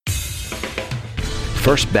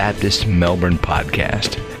First Baptist Melbourne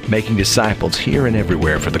podcast, making disciples here and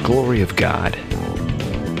everywhere for the glory of God.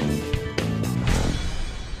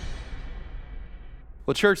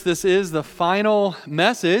 Well, church, this is the final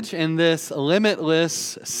message in this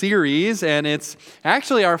Limitless series, and it's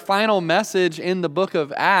actually our final message in the book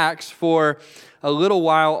of Acts for a little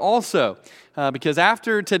while also. Because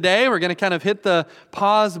after today, we're going to kind of hit the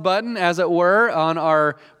pause button, as it were, on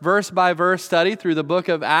our verse-by-verse study through the book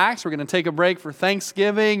of Acts. We're going to take a break for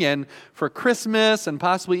Thanksgiving and for Christmas and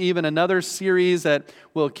possibly even another series that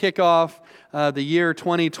will kick off the year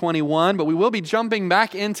 2021. But we will be jumping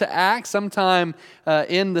back into Acts sometime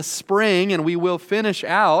in the spring, and we will finish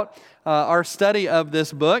out our study of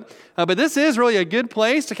this book. But this is really a good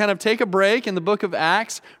place to kind of take a break in the book of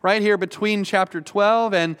Acts, right here between chapter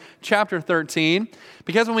 12 and chapter 13.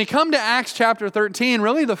 Because when we come to Acts chapter 13,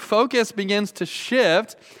 really the focus begins to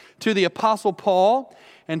shift to the Apostle Paul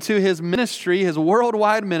and to his ministry, his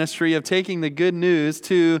worldwide ministry of taking the good news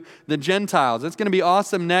to the Gentiles. It's going to be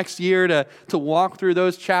awesome next year to walk through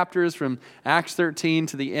those chapters from Acts 13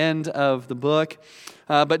 to the end of the book.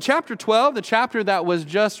 But chapter 12, the chapter that was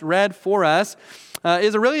just read for us,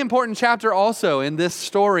 is a really important chapter also in this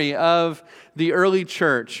story of the early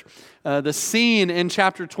church. The scene in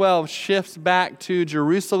chapter 12 shifts back to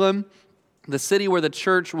Jerusalem, the city where the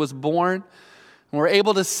church was born. And we're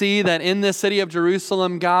able to see that in this city of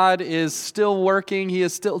Jerusalem, God is still working. He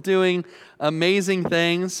is still doing amazing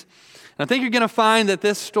things. And I think you're going to find that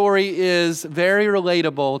this story is very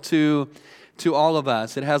relatable to all of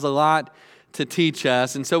us. It has a lot to teach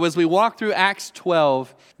us. And so as we walk through Acts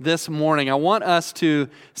 12 this morning, I want us to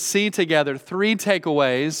see together three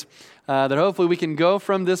takeaways that hopefully we can go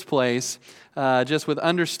from this place just with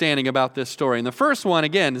understanding about this story. And the first one,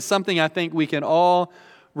 again, is something I think we can all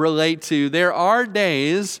relate to. There are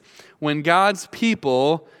days when God's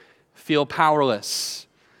people feel powerless.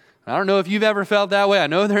 I don't know if you've ever felt that way. I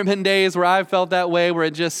know there have been days where I've felt that way, where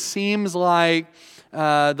it just seems like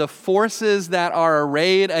the forces that are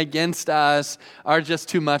arrayed against us are just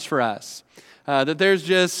too much for us. That there's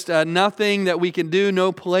just nothing that we can do,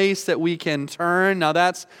 no place that we can turn. Now,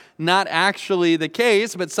 that's not actually the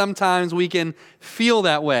case, but sometimes we can feel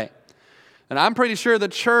that way. And I'm pretty sure the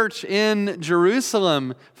church in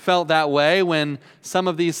Jerusalem felt that way when some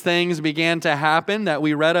of these things began to happen that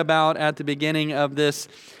we read about at the beginning of this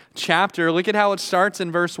chapter. Look at how it starts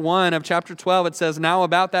in verse 1 of chapter 12. It says, "Now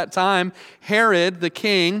about that time, Herod the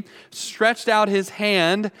king stretched out his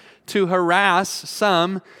hand to harass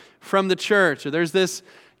some from the church." So there's this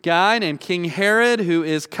guy named King Herod who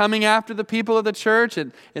is coming after the people of the church.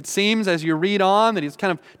 It seems as you read on that he's kind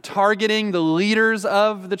of targeting the leaders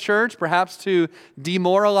of the church, perhaps to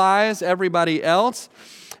demoralize everybody else.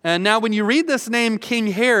 And now when you read this name King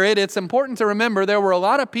Herod, it's important to remember there were a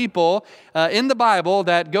lot of people in the Bible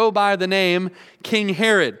that go by the name King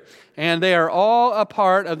Herod. And they are all a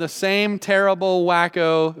part of the same terrible,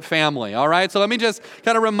 wacko family, all right? So let me just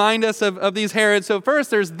kind of remind us of these Herods. So first,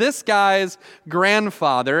 there's this guy's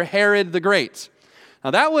grandfather, Herod the Great. Now,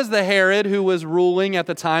 that was the Herod who was ruling at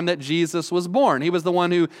the time that Jesus was born. He was the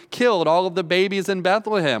one who killed all of the babies in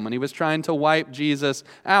Bethlehem when he was trying to wipe Jesus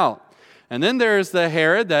out. And then there's the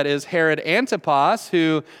Herod that is Herod Antipas,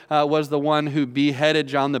 who was the one who beheaded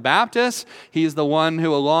John the Baptist. He's the one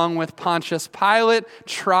who, along with Pontius Pilate,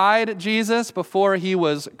 tried Jesus before he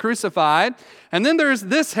was crucified. And then there's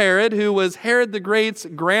this Herod who was Herod the Great's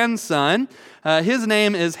grandson. His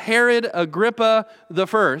name is Herod Agrippa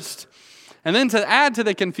I. And then to add to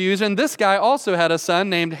the confusion, this guy also had a son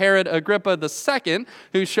named Herod Agrippa II,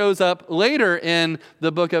 who shows up later in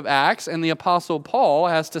the book of Acts, and the Apostle Paul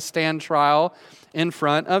has to stand trial in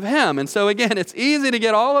front of him. And so again, it's easy to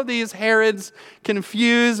get all of these Herods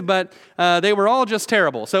confused, but they were all just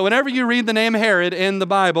terrible. So whenever you read the name Herod in the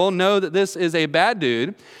Bible, know that this is a bad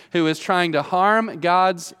dude who is trying to harm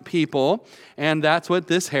God's people, and that's what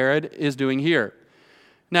this Herod is doing here.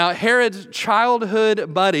 Now, Herod's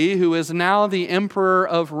childhood buddy, who is now the emperor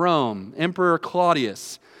of Rome, Emperor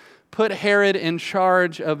Claudius, put Herod in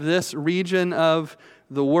charge of this region of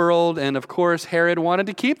the world. And of course, Herod wanted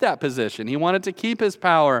to keep that position. He wanted to keep his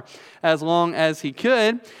power as long as he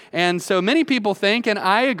could. And so many people think, and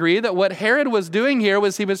I agree, that what Herod was doing here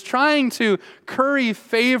was he was trying to curry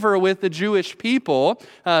favor with the Jewish people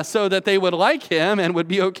so that they would like him and would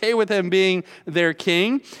be okay with him being their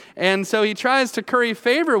king. And so he tries to curry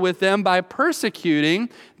favor with them by persecuting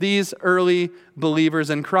these early believers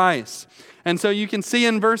in Christ. And so you can see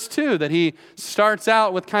in verse 2 that he starts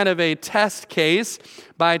out with kind of a test case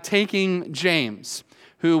by taking James,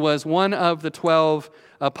 who was one of the 12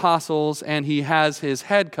 apostles, and he has his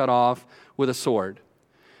head cut off with a sword.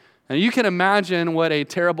 And you can imagine what a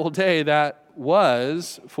terrible day that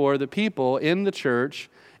was for the people in the church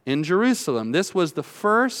in Jerusalem. This was the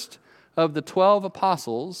first of the 12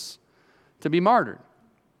 apostles to be martyred.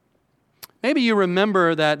 Maybe you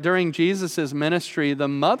remember that during Jesus' ministry, the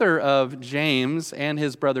mother of James and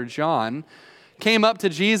his brother John came up to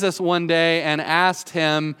Jesus one day and asked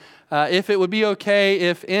him if it would be okay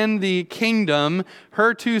if in the kingdom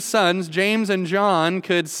her two sons, James and John,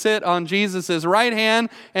 could sit on Jesus' right hand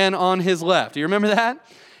and on his left. Do you remember that?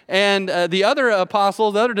 And the other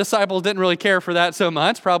apostles, the other disciples didn't really care for that so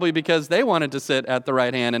much, probably because they wanted to sit at the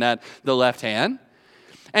right hand and at the left hand.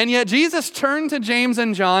 And yet Jesus turned to James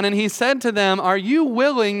and John and he said to them, "Are you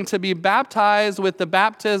willing to be baptized with the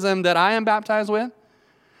baptism that I am baptized with?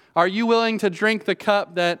 Are you willing to drink the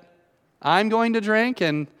cup that I'm going to drink?"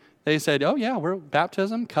 And they said, "Oh yeah, we're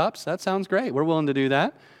baptism, cups, that sounds great. We're willing to do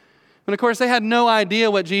that." And of course, they had no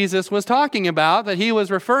idea what Jesus was talking about, that he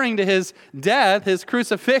was referring to his death, his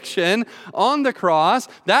crucifixion on the cross.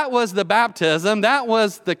 That was the baptism. That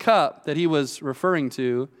was the cup that he was referring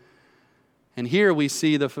to. And here we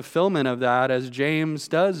see the fulfillment of that as James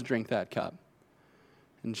does drink that cup.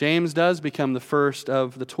 And James does become the first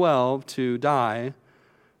of the 12 to die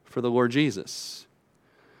for the Lord Jesus.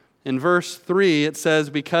 In verse 3, it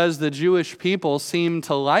says, because the Jewish people seemed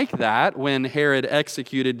to like that when Herod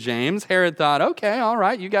executed James, Herod thought, okay, all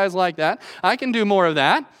right, you guys like that. I can do more of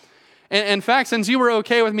that. In fact, since you were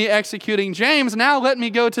okay with me executing James, now let me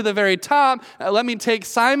go to the very top. Let me take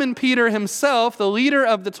Simon Peter himself, the leader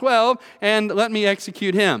of the 12, and let me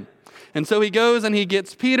execute him. And so he goes and he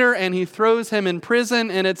gets Peter and he throws him in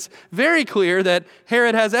prison. And it's very clear that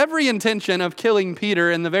Herod has every intention of killing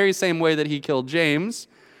Peter in the very same way that he killed James.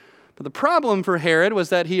 But the problem for Herod was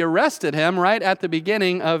that he arrested him right at the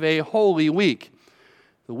beginning of a holy week,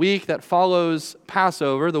 the week that follows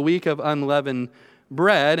Passover, the week of unleavened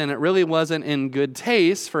bread, and it really wasn't in good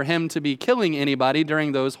taste for him to be killing anybody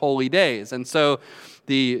during those holy days. And so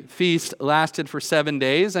the feast lasted for 7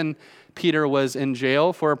 days, and Peter was in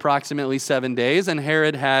jail for approximately 7 days, and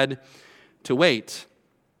Herod had to wait.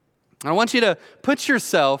 I want you to put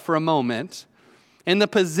yourself for a moment in the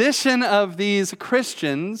position of these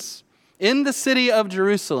Christians in the city of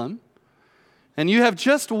Jerusalem. And you have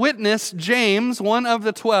just witnessed James, one of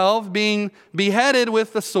the 12, being beheaded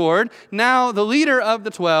with the sword. Now the leader of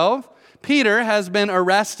the 12, Peter, has been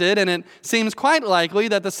arrested, and it seems quite likely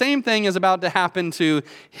that the same thing is about to happen to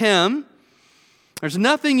him. There's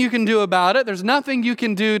nothing you can do about it. There's nothing you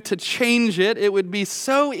can do to change it. It would be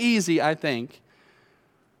so easy, I think,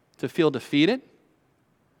 to feel defeated,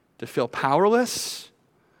 to feel powerless.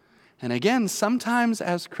 And again, sometimes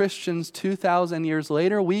as Christians 2,000 years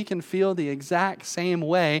later, we can feel the exact same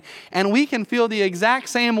way, and we can feel the exact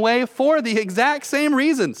same way for the exact same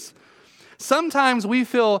reasons. Sometimes we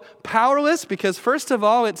feel powerless because, first of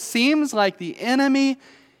all, it seems like the enemy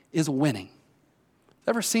is winning.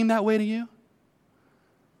 Ever seem that way to you?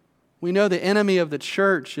 We know the enemy of the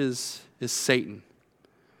church is Satan.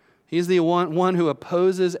 He's the one who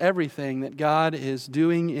opposes everything that God is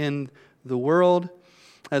doing in the world.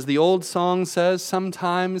 As the old song says,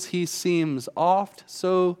 sometimes he seems oft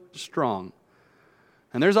so strong.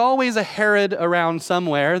 And there's always a Herod around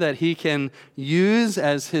somewhere that he can use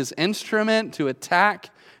as his instrument to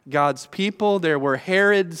attack God's people. There were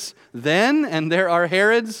Herods then, and there are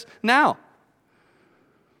Herods now.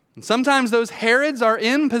 And sometimes those Herods are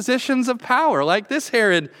in positions of power, like this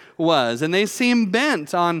Herod was, and they seem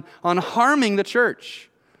bent on harming the church.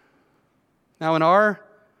 Now, in our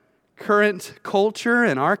current culture,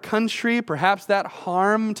 in our country, perhaps that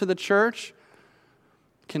harm to the church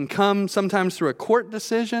can come sometimes through a court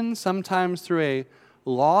decision, sometimes through a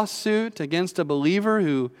lawsuit against a believer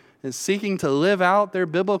who is seeking to live out their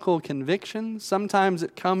biblical convictions. Sometimes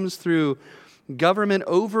it comes through government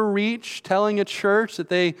overreach, telling a church that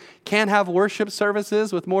they can't have worship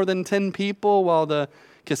services with more than 10 people while the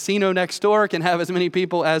casino next door can have as many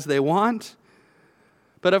people as they want.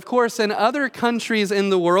 But of course, in other countries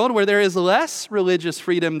in the world where there is less religious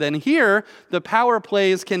freedom than here, the power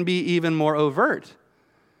plays can be even more overt.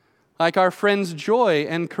 Like our friends Joy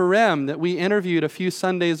and Karem that we interviewed a few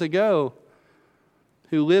Sundays ago,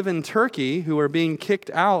 who live in Turkey, who are being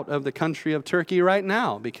kicked out of the country of Turkey right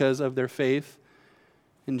now because of their faith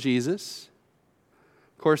in Jesus.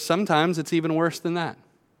 Of course, sometimes it's even worse than that.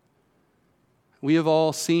 We have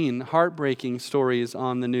all seen heartbreaking stories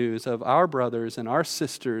on the news of our brothers and our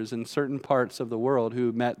sisters in certain parts of the world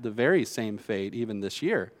who met the very same fate even this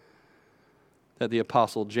year that the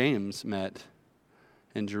Apostle James met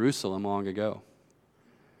in Jerusalem long ago.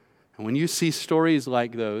 And when you see stories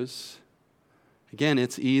like those, Again,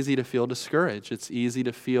 it's easy to feel discouraged. It's easy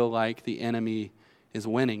to feel like the enemy is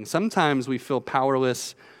winning. Sometimes we feel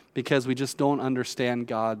powerless because we just don't understand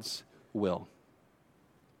God's will.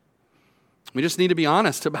 We just need to be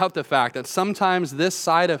honest about the fact that sometimes this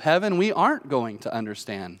side of heaven, we aren't going to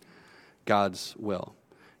understand God's will.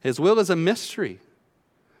 His will is a mystery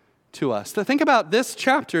to us. To think about this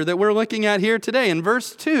chapter that we're looking at here today. In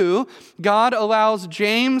verse 2, God allows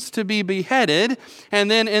James to be beheaded. And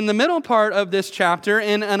then in the middle part of this chapter,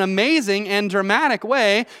 in an amazing and dramatic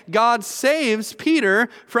way, God saves Peter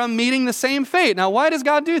from meeting the same fate. Now, why does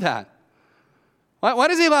God do that? Why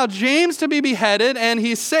does he allow James to be beheaded and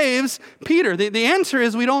he saves Peter? The answer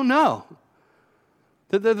is we don't know.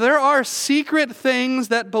 There are secret things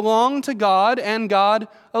that belong to God and God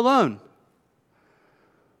alone.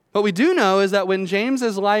 What we do know is that when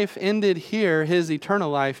James's life ended here, his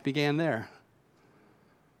eternal life began there.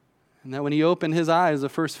 And that when he opened his eyes, the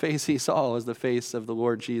first face he saw was the face of the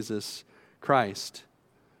Lord Jesus Christ.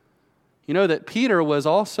 You know that Peter was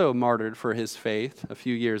also martyred for his faith a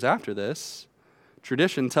few years after this.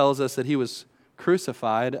 Tradition tells us that he was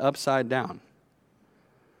crucified upside down.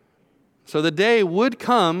 So the day would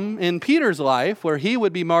come in Peter's life where he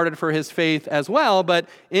would be martyred for his faith as well, but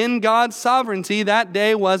in God's sovereignty, that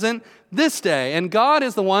day wasn't this day, and God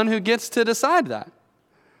is the one who gets to decide that.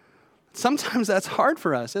 Sometimes that's hard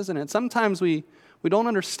for us, isn't it? Sometimes we don't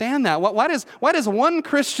understand that. Why does one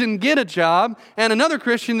Christian get a job and another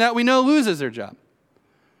Christian that we know loses their job?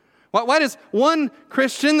 Why does one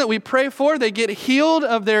Christian that we pray for, they get healed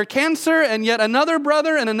of their cancer, and yet another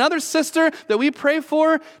brother and another sister that we pray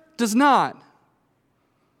for does not?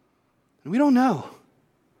 And we don't know.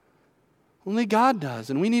 Only God does,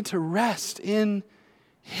 and we need to rest in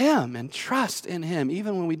Him and trust in Him,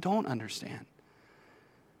 even when we don't understand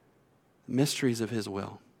the mysteries of His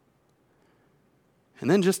will. And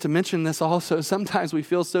then just to mention this also, sometimes we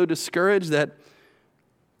feel so discouraged that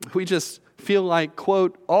we just feel like,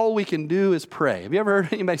 quote, all we can do is pray. Have you ever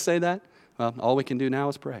heard anybody say that? Well, all we can do now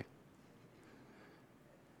is pray.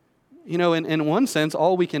 You know, in one sense,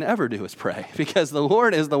 all we can ever do is pray, because the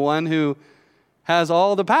Lord is the one who has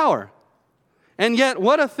all the power. And yet,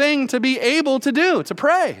 what a thing to be able to do, to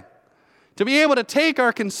pray. To be able to take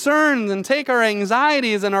our concerns and take our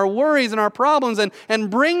anxieties and our worries and our problems and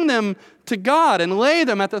bring them to God and lay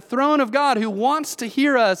them at the throne of God, who wants to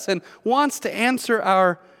hear us and wants to answer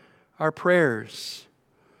our prayers.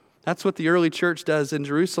 That's what the early church does in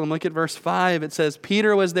Jerusalem. Look at verse 5. It says,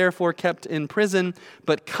 Peter was therefore kept in prison,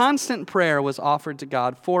 but constant prayer was offered to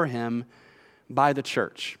God for him by the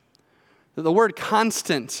church. The word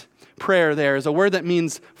constant prayer there is a word that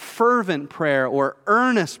means fervent prayer or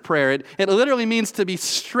earnest prayer. It literally means to be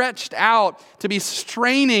stretched out, to be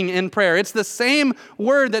straining in prayer. It's the same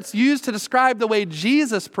word that's used to describe the way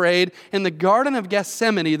Jesus prayed in the Garden of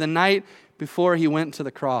Gethsemane the night before he went to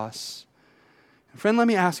the cross. Friend, let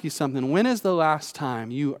me ask you something. When is the last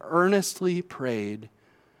time you earnestly prayed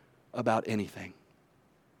about anything?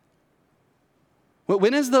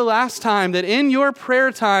 When is the last time that in your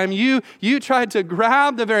prayer time you tried to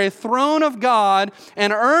grab the very throne of God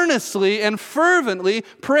and earnestly and fervently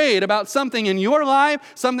prayed about something in your life,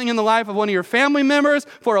 something in the life of one of your family members,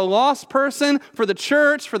 for a lost person, for the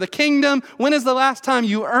church, for the kingdom? When is the last time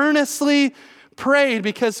you earnestly prayed?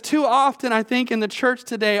 Because too often, I think, in the church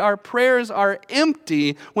today, our prayers are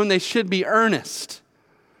empty when they should be earnest.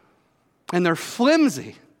 And they're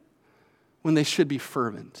flimsy when they should be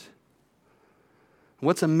fervent.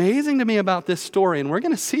 What's amazing to me about this story, and we're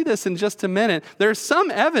going to see this in just a minute, there's some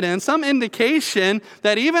evidence, some indication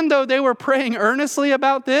that even though they were praying earnestly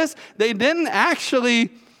about this, they didn't actually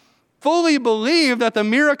fully believe that the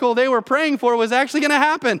miracle they were praying for was actually going to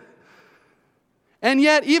happen. And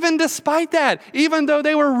yet, even despite that, even though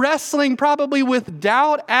they were wrestling probably with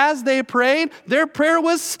doubt as they prayed, their prayer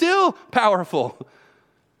was still powerful.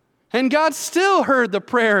 And God still heard the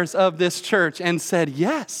prayers of this church and said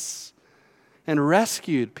yes, and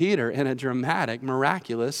rescued Peter in a dramatic,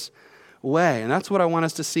 miraculous way. And that's what I want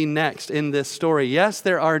us to see next in this story. Yes,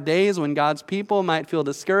 there are days when God's people might feel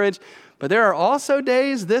discouraged, but there are also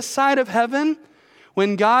days this side of heaven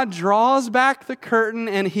when God draws back the curtain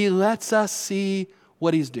and He lets us see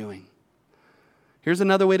what He's doing. Here's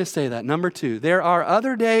another way to say that. Number 2, there are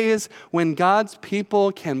other days when God's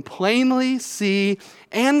people can plainly see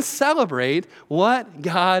and celebrate what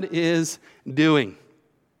God is doing.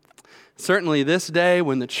 Certainly this day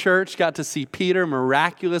when the church got to see Peter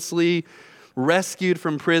miraculously rescued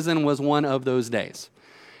from prison was one of those days.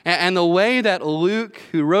 And the way that Luke,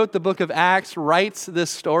 who wrote the book of Acts, writes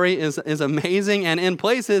this story is amazing. And in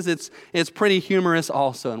places, it's pretty humorous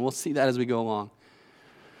also. And we'll see that as we go along.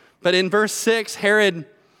 But in verse 6, Herod,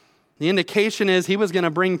 the indication is he was going to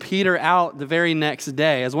bring Peter out the very next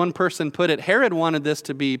day. As one person put it, Herod wanted this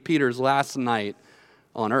to be Peter's last night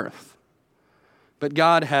on earth. But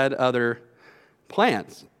God had other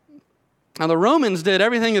plans. Now, the Romans did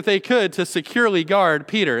everything that they could to securely guard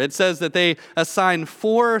Peter. It says that they assigned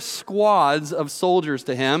 4 squads of soldiers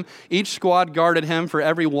to him. Each squad guarded him for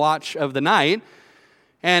every watch of the night.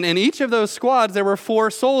 And in each of those squads, there were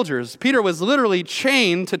 4 soldiers. Peter was literally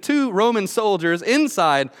chained to 2 Roman soldiers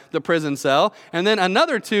inside the prison cell, and then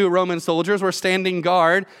another 2 Roman soldiers were standing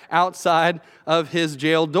guard outside of his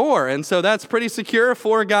jail door. And so that's pretty secure,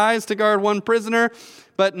 4 guys to guard 1 prisoner,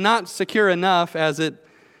 but not secure enough, as it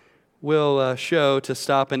will show, to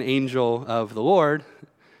stop an angel of the Lord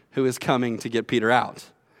who is coming to get Peter out.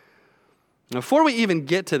 Before we even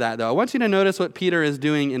get to that, though, I want you to notice what Peter is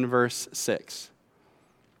doing in verse 6.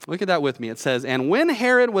 Look at that with me. It says, "And when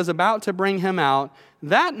Herod was about to bring him out,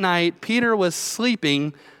 that night Peter was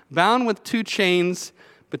sleeping, bound with 2 chains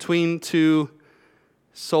between 2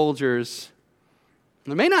 soldiers."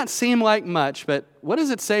 It may not seem like much, but what does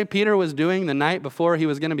it say Peter was doing the night before he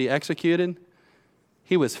was going to be executed?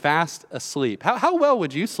 He was fast asleep. How well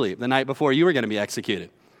would you sleep the night before you were going to be executed?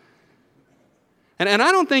 And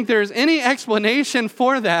I don't think there's any explanation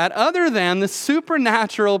for that other than the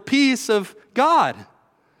supernatural peace of God.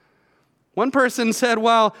 One person said,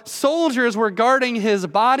 while soldiers were guarding his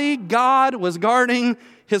body, God was guarding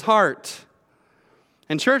his heart.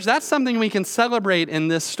 And church, that's something we can celebrate in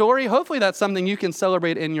this story. Hopefully that's something you can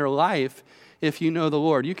celebrate in your life if you know the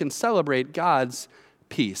Lord. You can celebrate God's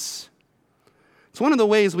peace. It's one of the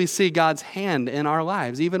ways we see God's hand in our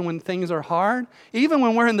lives, even when things are hard, even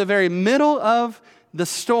when we're in the very middle of the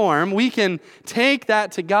storm. We can take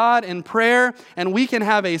that to God in prayer, and we can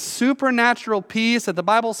have a supernatural peace that the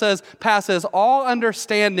Bible says passes all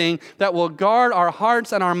understanding, that will guard our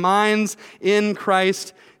hearts and our minds in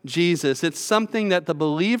Christ Jesus. It's something that the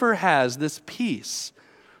believer has, this peace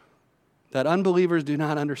that unbelievers do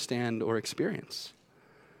not understand or experience.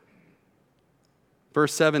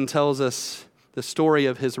 Verse 7 tells us the story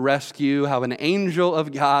of his rescue, how an angel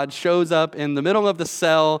of God shows up in the middle of the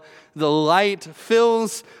cell. The light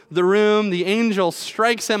fills the room. The angel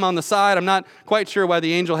strikes him on the side. I'm not quite sure why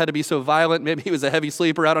the angel had to be so violent. Maybe he was a heavy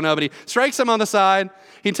sleeper. I don't know. But he strikes him on the side.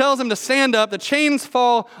 He tells him to stand up. The chains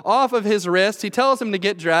fall off of his wrists. He tells him to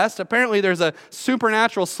get dressed. Apparently there's a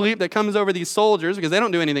supernatural sleep that comes over these soldiers because they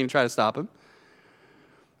don't do anything to try to stop him.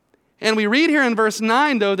 And we read here in verse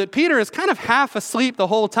 9, though, that Peter is kind of half asleep the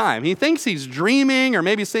whole time. He thinks he's dreaming or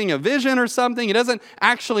maybe seeing a vision or something. He doesn't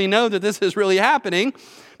actually know that this is really happening.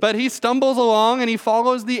 But he stumbles along and he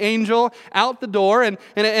follows the angel out the door. And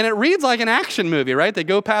it reads like an action movie, right? They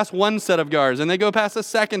go past one set of guards and they go past a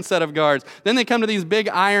second set of guards. Then they come to these big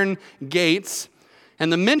iron gates.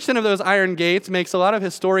 And the mention of those iron gates makes a lot of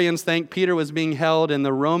historians think Peter was being held in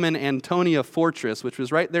the Roman Antonia fortress, which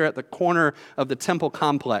was right there at the corner of the temple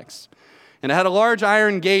complex. And it had a large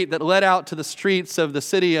iron gate that led out to the streets of the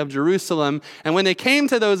city of Jerusalem. And when they came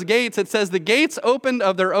to those gates, it says the gates opened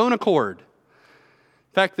of their own accord.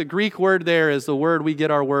 In fact, the Greek word there is the word we get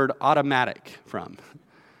our word automatic from.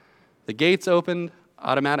 The gates opened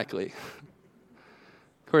automatically.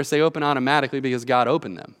 Of course, they open automatically because God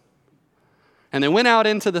opened them. And they went out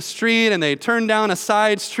into the street and they turned down a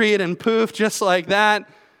side street, and poof, just like that,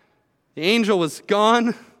 the angel was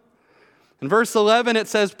gone. In verse 11, it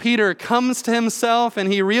says Peter comes to himself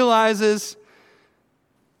and he realizes,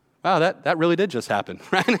 wow, that really did just happen,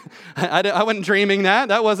 right? I wasn't dreaming that.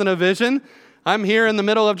 That wasn't a vision. I'm here in the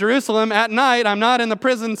middle of Jerusalem at night. I'm not in the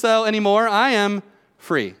prison cell anymore. I am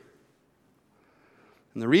free.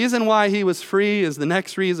 And the reason why he was free is the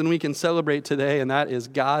next reason we can celebrate today, and that is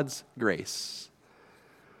God's grace.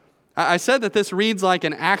 I said that this reads like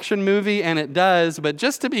an action movie, and it does, but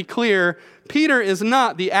just to be clear, Peter is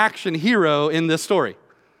not the action hero in this story,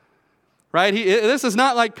 right? This is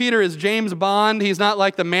not like Peter is James Bond. He's not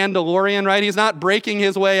like the Mandalorian, right? He's not breaking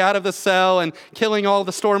his way out of the cell and killing all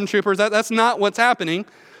the stormtroopers. That's not what's happening.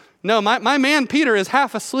 No, my man Peter is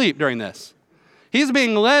half asleep during this. He's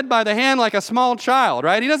being led by the hand like a small child,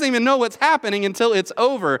 right? He doesn't even know what's happening until it's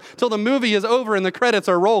over, till the movie is over and the credits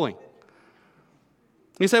are rolling.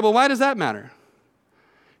 You say, well, why does that matter?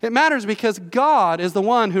 It matters because God is the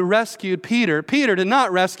one who rescued Peter. Peter did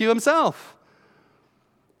not rescue himself.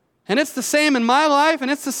 And it's the same in my life,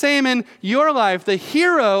 and it's the same in your life. The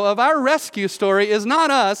hero of our rescue story is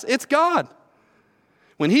not us, it's God.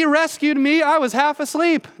 When he rescued me, I was half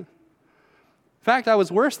asleep. In fact, I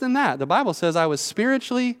was worse than that. The Bible says I was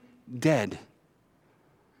spiritually dead.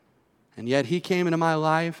 And yet he came into my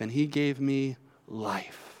life and he gave me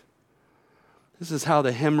life. This is how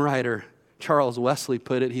the hymn writer Charles Wesley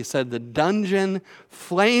put it. He said, "The dungeon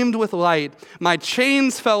flamed with light. My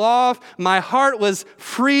chains fell off. My heart was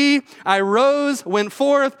free. I rose, went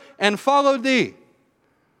forth, and followed thee."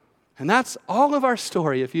 And that's all of our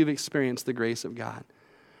story if you've experienced the grace of God.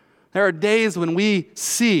 There are days when we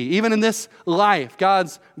see, even in this life,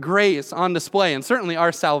 God's grace on display. And certainly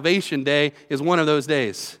our salvation day is one of those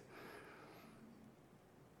days.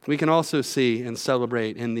 We can also see and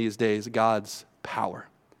celebrate in these days God's power.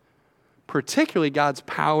 Particularly God's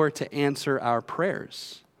power to answer our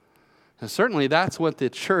prayers. And certainly that's what the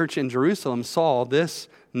church in Jerusalem saw this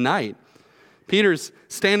night. Peter's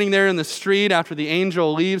standing there in the street after the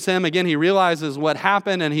angel leaves him. Again, he realizes what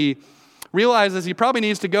happened, and he realizes he probably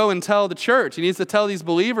needs to go and tell the church. He needs to tell these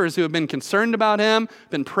believers who have been concerned about him,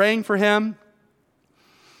 been praying for him,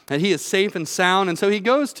 that he is safe and sound. And so he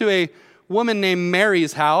goes to a woman named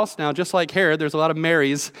Mary's house. Now, just like Herod, there's a lot of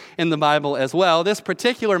Marys in the Bible as well. This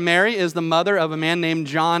particular Mary is the mother of a man named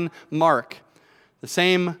John Mark, the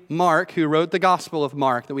same Mark who wrote the Gospel of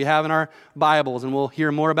Mark that we have in our Bibles. And we'll hear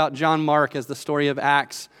more about John Mark as the story of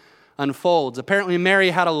Acts unfolds. Apparently,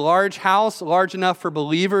 Mary had a large house, large enough for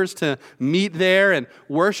believers to meet there and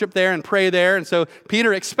worship there and pray there. And so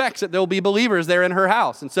Peter expects that there will be believers there in her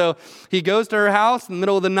house. And so he goes to her house in the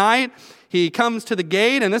middle of the night. He comes to the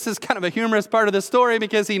gate, and this is kind of a humorous part of the story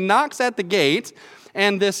because he knocks at the gate,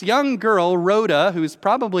 and this young girl, Rhoda, who's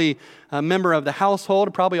probably a member of the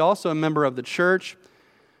household, probably also a member of the church,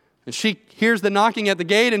 and she hears the knocking at the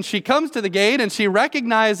gate, and she comes to the gate, and she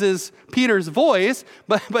recognizes Peter's voice,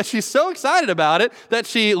 but she's so excited about it that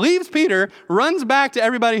she leaves Peter, runs back to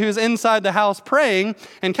everybody who's inside the house praying,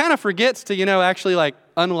 and kind of forgets to, actually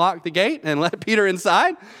unlock the gate and let Peter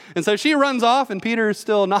inside. And so she runs off, and Peter's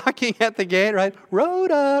still knocking at the gate, right?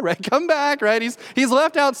 Rhoda, right? Come back, right? He's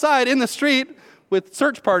left outside in the street with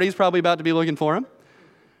search parties probably about to be looking for him.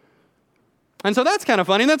 And so that's kind of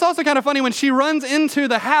funny. And that's also kind of funny when she runs into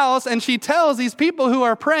the house and she tells these people who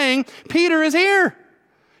are praying, Peter is here.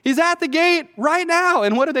 He's at the gate right now.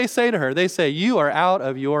 And what do they say to her? They say, "You are out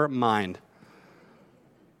of your mind."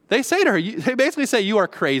 They say to her, they basically say, "You are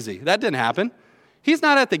crazy. That didn't happen. He's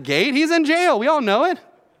not at the gate. He's in jail. We all know it."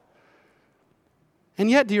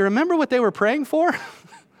 And yet, do you remember what they were praying for?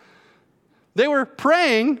 They were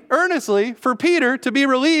praying earnestly for Peter to be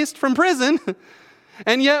released from prison.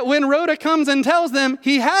 And yet, when Rhoda comes and tells them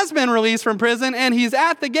he has been released from prison and he's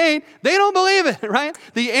at the gate, they don't believe it, right?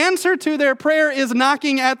 The answer to their prayer is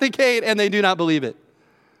knocking at the gate, and they do not believe it.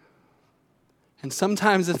 And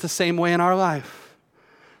sometimes it's the same way in our life.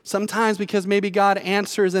 Sometimes because maybe God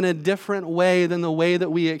answers in a different way than the way that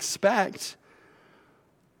we expect,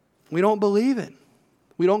 we don't believe it.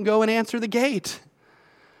 We don't go and answer the gate.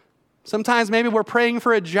 Sometimes maybe we're praying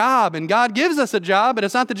for a job, and God gives us a job, but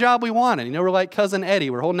it's not the job we wanted. We're like Cousin Eddie.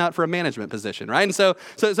 We're holding out for a management position, right? And so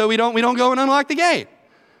we don't go and unlock the gate.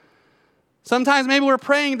 Sometimes maybe we're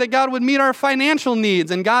praying that God would meet our financial needs,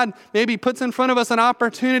 and God maybe puts in front of us an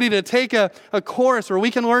opportunity to take a course where we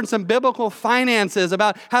can learn some biblical finances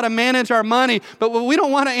about how to manage our money, but we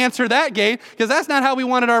don't want to answer that gate because that's not how we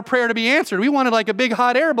wanted our prayer to be answered. We wanted like a big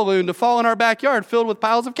hot air balloon to fall in our backyard filled with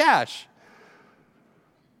piles of cash.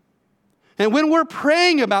 And when we're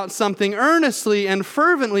praying about something earnestly and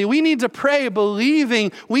fervently, we need to pray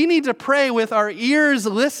believing. We need to pray with our ears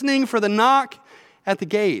listening for the knock at the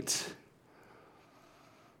gate.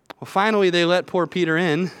 Well, finally, they let poor Peter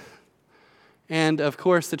in. And of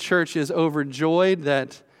course, the church is overjoyed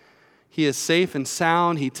that he is safe and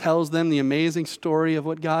sound. He tells them the amazing story of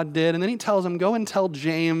what God did. And then he tells them, go and tell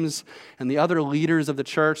James and the other leaders of the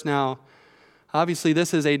church. Now, obviously,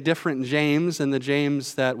 this is a different James than the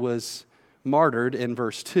James that was martyred in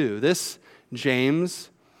verse 2. This James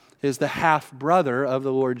is the half-brother of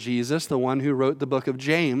the Lord Jesus, the one who wrote the book of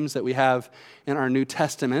James that we have in our New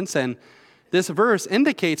Testaments. And this verse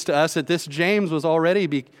indicates to us that this James was already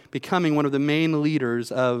becoming one of the main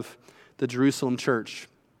leaders of the Jerusalem church.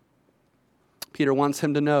 Peter wants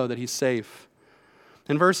him to know that he's safe.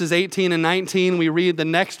 In verses 18 and 19, we read, the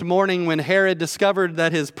next morning when Herod discovered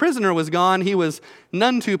that his prisoner was gone, he was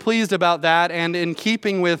none too pleased about that, and in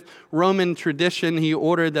keeping with Roman tradition, he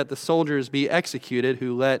ordered that the soldiers be executed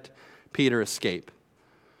who let Peter escape.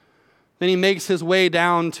 Then he makes his way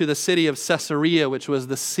down to the city of Caesarea, which was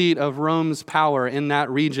the seat of Rome's power in that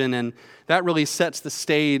region, and that really sets the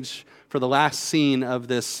stage for the last scene of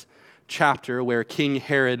this chapter where King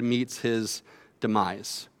Herod meets his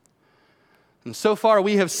demise. And so far,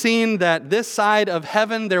 we have seen that this side of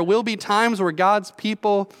heaven, there will be times where God's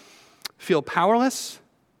people feel powerless.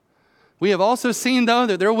 We have also seen, though,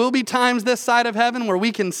 that there will be times this side of heaven where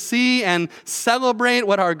we can see and celebrate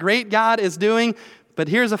what our great God is doing. But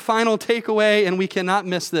here's a final takeaway, and we cannot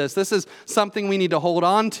miss this. This is something we need to hold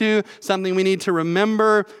on to, something we need to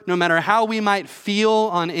remember, no matter how we might feel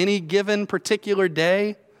on any given particular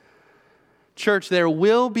day. Church, there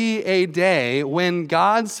will be a day when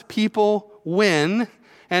God's people win,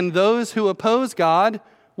 and those who oppose God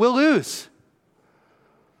will lose.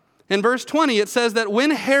 In verse 20, it says that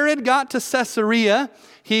when Herod got to Caesarea,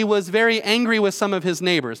 he was very angry with some of his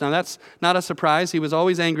neighbors. Now, that's not a surprise. He was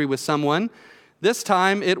always angry with someone. This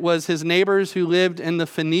time, it was his neighbors who lived in the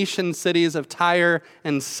Phoenician cities of Tyre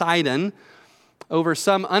and Sidon. Over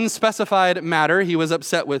some unspecified matter, he was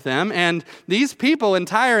upset with them. And these people in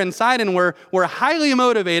Tyre and Sidon were highly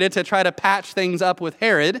motivated to try to patch things up with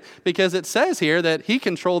Herod, because it says here that he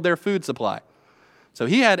controlled their food supply. So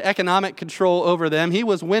he had economic control over them. He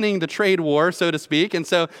was winning the trade war, so to speak. And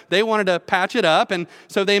so they wanted to patch it up. And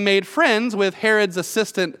so they made friends with Herod's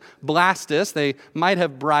assistant Blastus. They might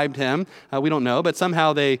have bribed him. We don't know. But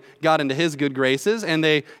somehow they got into his good graces. And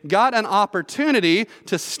they got an opportunity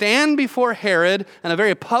to stand before Herod on a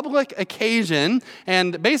very public occasion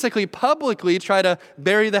and basically publicly try to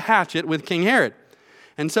bury the hatchet with King Herod.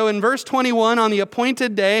 And so in verse 21, on the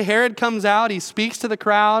appointed day, Herod comes out. He speaks to the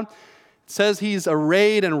crowd. Says he's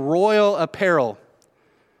arrayed in royal apparel.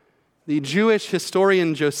 The Jewish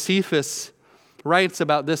historian Josephus writes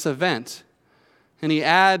about this event, and he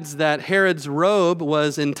adds that Herod's robe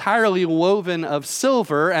was entirely woven of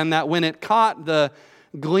silver, and that when it caught the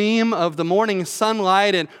gleam of the morning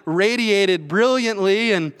sunlight, it radiated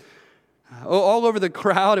brilliantly and all over the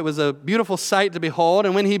crowd. It was a beautiful sight to behold.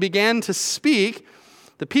 And when he began to speak,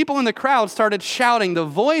 the people in the crowd started shouting, "The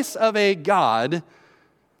voice of a God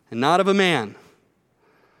and not of a man."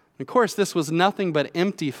 Of course, this was nothing but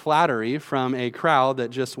empty flattery from a crowd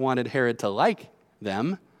that just wanted Herod to like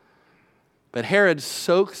them. But Herod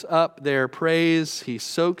soaks up their praise. He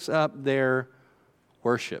soaks up their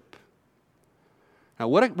worship. Now,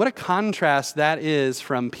 what a contrast that is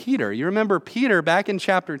from Peter. You remember Peter back in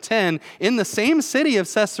chapter 10, in the same city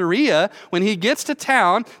of Caesarea, when he gets to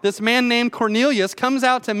town, this man named Cornelius comes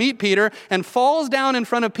out to meet Peter and falls down in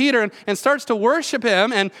front of Peter and starts to worship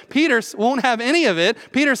him, and Peter won't have any of it.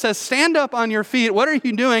 Peter says, "Stand up on your feet. What are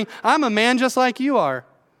you doing? I'm a man just like you are."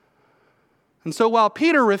 And so while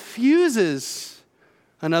Peter refuses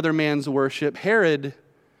another man's worship, Herod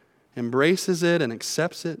embraces it and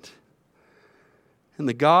accepts it. And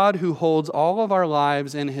the God who holds all of our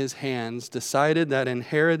lives in his hands decided that in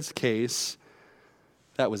Herod's case,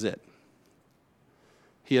 that was it.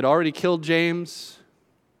 He had already killed James.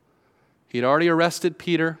 He had already arrested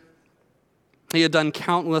Peter. He had done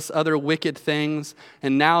countless other wicked things.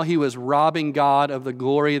 And now he was robbing God of the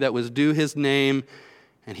glory that was due his name.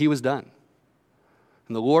 And he was done.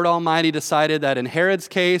 And the Lord Almighty decided that in Herod's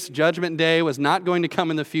case, Judgment Day was not going to come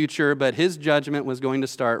in the future, but his judgment was going to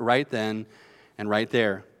start right then and right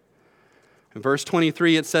there. In verse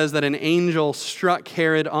 23, it says that an angel struck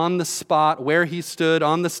Herod on the spot where he stood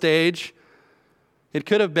on the stage. It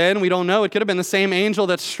could have been, we don't know, it could have been the same angel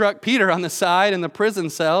that struck Peter on the side in the prison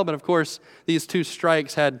cell, but of course, these two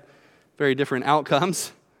strikes had very different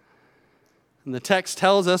outcomes. And the text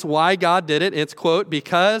tells us why God did it. It's, quote,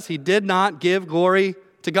 "because he did not give glory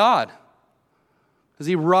to God." Because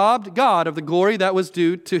he robbed God of the glory that was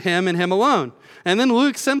due to him and him alone. And then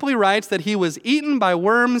Luke simply writes that he was eaten by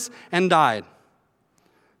worms and died.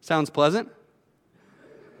 Sounds pleasant?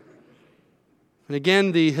 And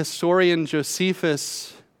again, the historian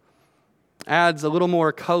Josephus adds a little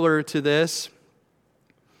more color to this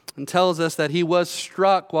and tells us that he was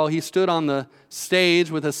struck while he stood on the stage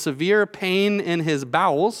with a severe pain in his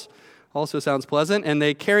bowels. Also sounds pleasant. And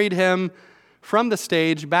they carried him from the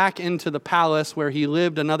stage back into the palace, where he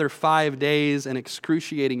lived another 5 days in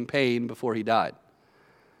excruciating pain before he died.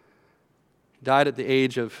 He died at the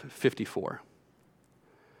age of 54.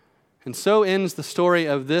 And so ends the story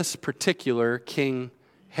of this particular King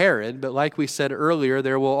Herod. But like we said earlier,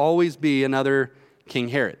 there will always be another King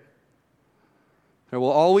Herod. There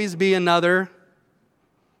will always be another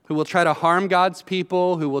who will try to harm God's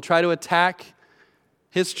people, who will try to attack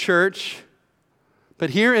his church. But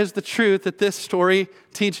here is the truth that this story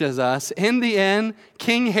teaches us. In the end,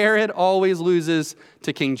 King Herod always loses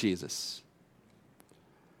to King Jesus.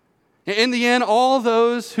 In the end, all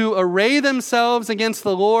those who array themselves against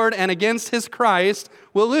the Lord and against his Christ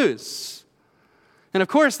will lose. And of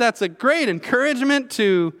course, that's a great encouragement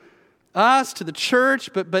to us, to the church,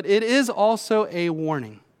 but it is also a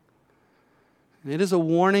warning. It is a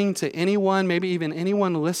warning to anyone, maybe even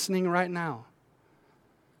anyone listening right now,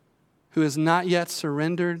 who has not yet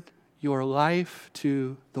surrendered your life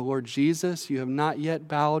to the Lord Jesus, you have not yet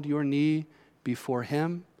bowed your knee before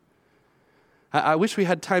him. I wish we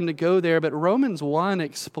had time to go there, but Romans 1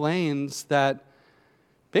 explains that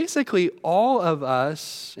basically all of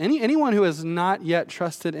us, anyone who has not yet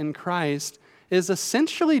trusted in Christ, is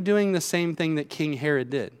essentially doing the same thing that King Herod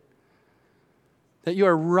did. That you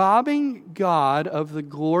are robbing God of the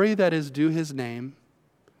glory that is due his name.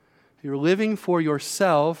 You're living for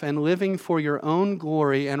yourself and living for your own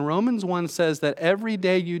glory. And Romans 1 says that every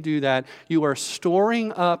day you do that, you are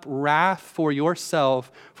storing up wrath for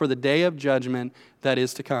yourself for the day of judgment that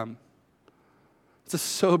is to come. It's a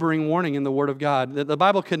sobering warning in the Word of God. The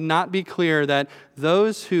Bible could not be clear that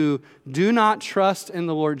those who do not trust in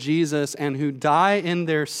the Lord Jesus and who die in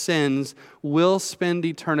their sins will spend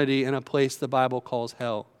eternity in a place the Bible calls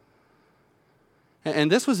hell.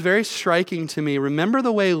 And this was very striking to me. Remember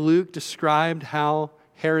the way Luke described how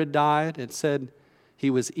Herod died? It said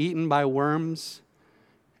he was eaten by worms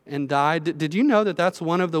and died. Did you know that that's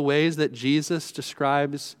one of the ways that Jesus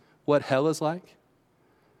describes what hell is like?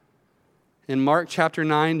 In Mark chapter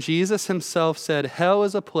 9, Jesus himself said, hell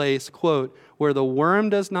is a place, quote, where the worm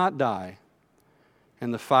does not die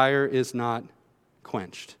and the fire is not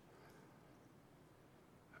quenched.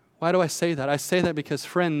 Why do I say that? I say that because,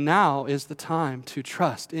 friend, now is the time to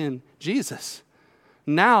trust in Jesus.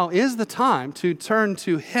 Now is the time to turn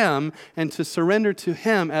to him and to surrender to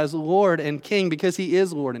him as Lord and King, because he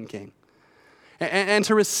is Lord and King. And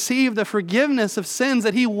to receive the forgiveness of sins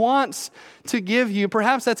that he wants to give you.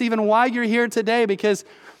 Perhaps that's even why you're here today, because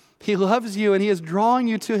he loves you and he is drawing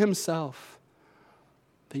you to himself,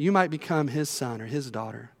 that you might become his son or his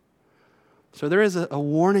daughter. So there is a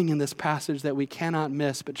warning in this passage that we cannot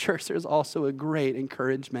miss. But church, there's also a great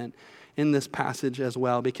encouragement in this passage as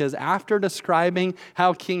well. Because after describing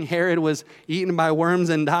how King Herod was eaten by worms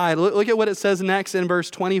and died, look at what it says next in verse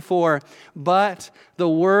 24. But the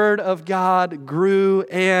word of God grew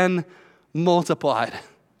and multiplied.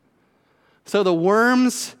 So the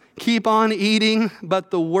worms keep on eating,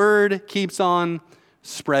 but the word keeps on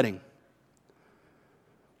spreading.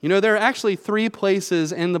 You know, there are actually 3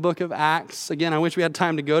 places in the book of Acts. Again, I wish we had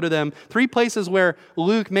time to go to them. 3 places where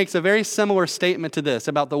Luke makes a very similar statement to this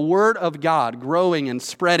about the word of God growing and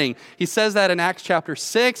spreading. He says that in Acts chapter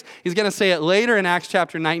 6. He's going to say it later in Acts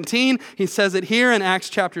chapter 19. He says it here in Acts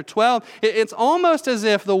chapter 12. It's almost as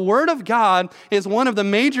if the word of God is one of the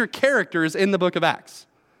major characters in the book of Acts.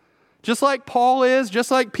 Just like Paul is, just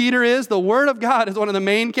like Peter is, the word of God is one of the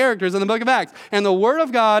main characters in the book of Acts. And the word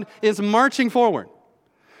of God is marching forward.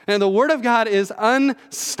 And the word of God is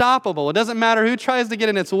unstoppable. It doesn't matter who tries to get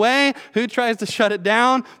in its way, who tries to shut it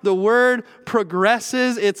down. The word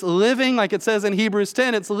progresses. It's living, like it says in Hebrews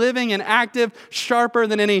 10. It's living and active, sharper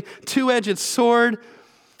than any two-edged sword.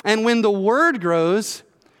 And when the word grows,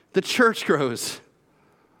 the church grows.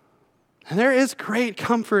 And there is great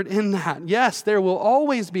comfort in that. Yes, there will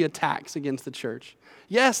always be attacks against the church.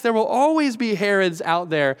 Yes, there will always be Herods out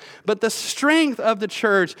there, but the strength of the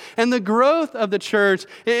church and the growth of the church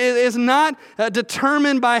is not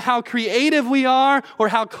determined by how creative we are or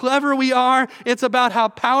how clever we are. It's about how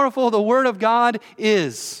powerful the Word of God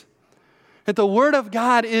is. That the Word of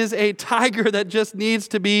God is a tiger that just needs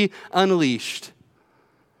to be unleashed.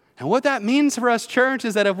 And what that means for us, church,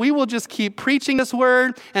 is that if we will just keep preaching this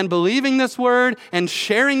word and believing this word and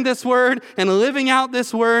sharing this word and living out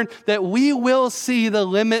this word, that we will see the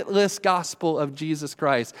limitless gospel of Jesus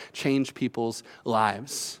Christ change people's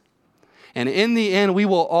lives. And in the end, we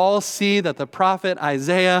will all see that the prophet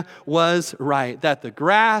Isaiah was right, that the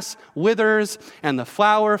grass withers and the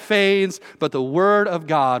flower fades, but the word of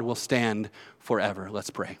God will stand forever.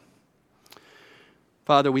 Let's pray.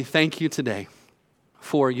 Father, we thank you today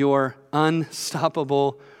for your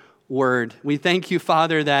unstoppable word. We thank you,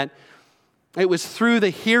 Father, that it was through the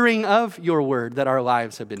hearing of your word that our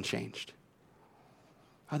lives have been changed.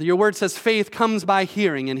 Father, your word says faith comes by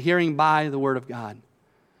hearing and hearing by the word of God.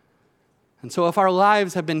 And so if our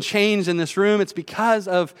lives have been changed in this room, it's because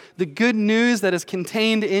of the good news that is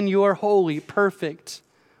contained in your holy, perfect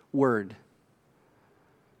word.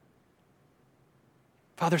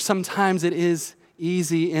 Father, sometimes it is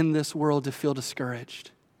easy in this world to feel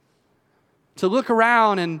discouraged, to look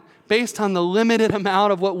around and based on the limited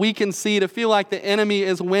amount of what we can see, to feel like the enemy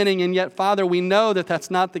is winning. And yet, Father, we know that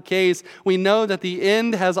that's not the case. We know that the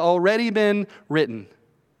end has already been written.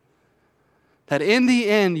 That in the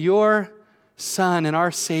end, your Son and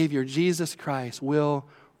our Savior, Jesus Christ, will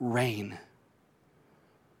reign.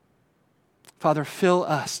 Father, fill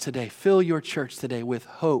us today, fill your church today with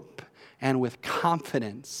hope and with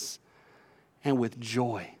confidence and with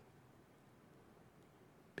joy,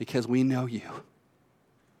 because we know you.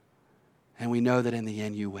 And we know that in the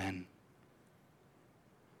end you win.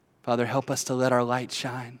 Father, help us to let our light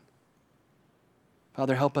shine.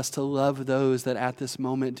 Father, help us to love those that at this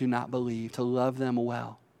moment do not believe, to love them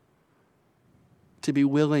well, to be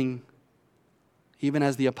willing, even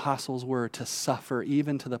as the apostles were, to suffer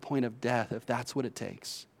even to the point of death, if that's what it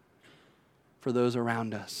takes, for those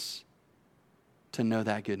around us to know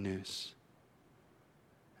that good news.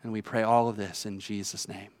 And we pray all of this in Jesus'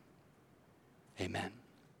 name. Amen.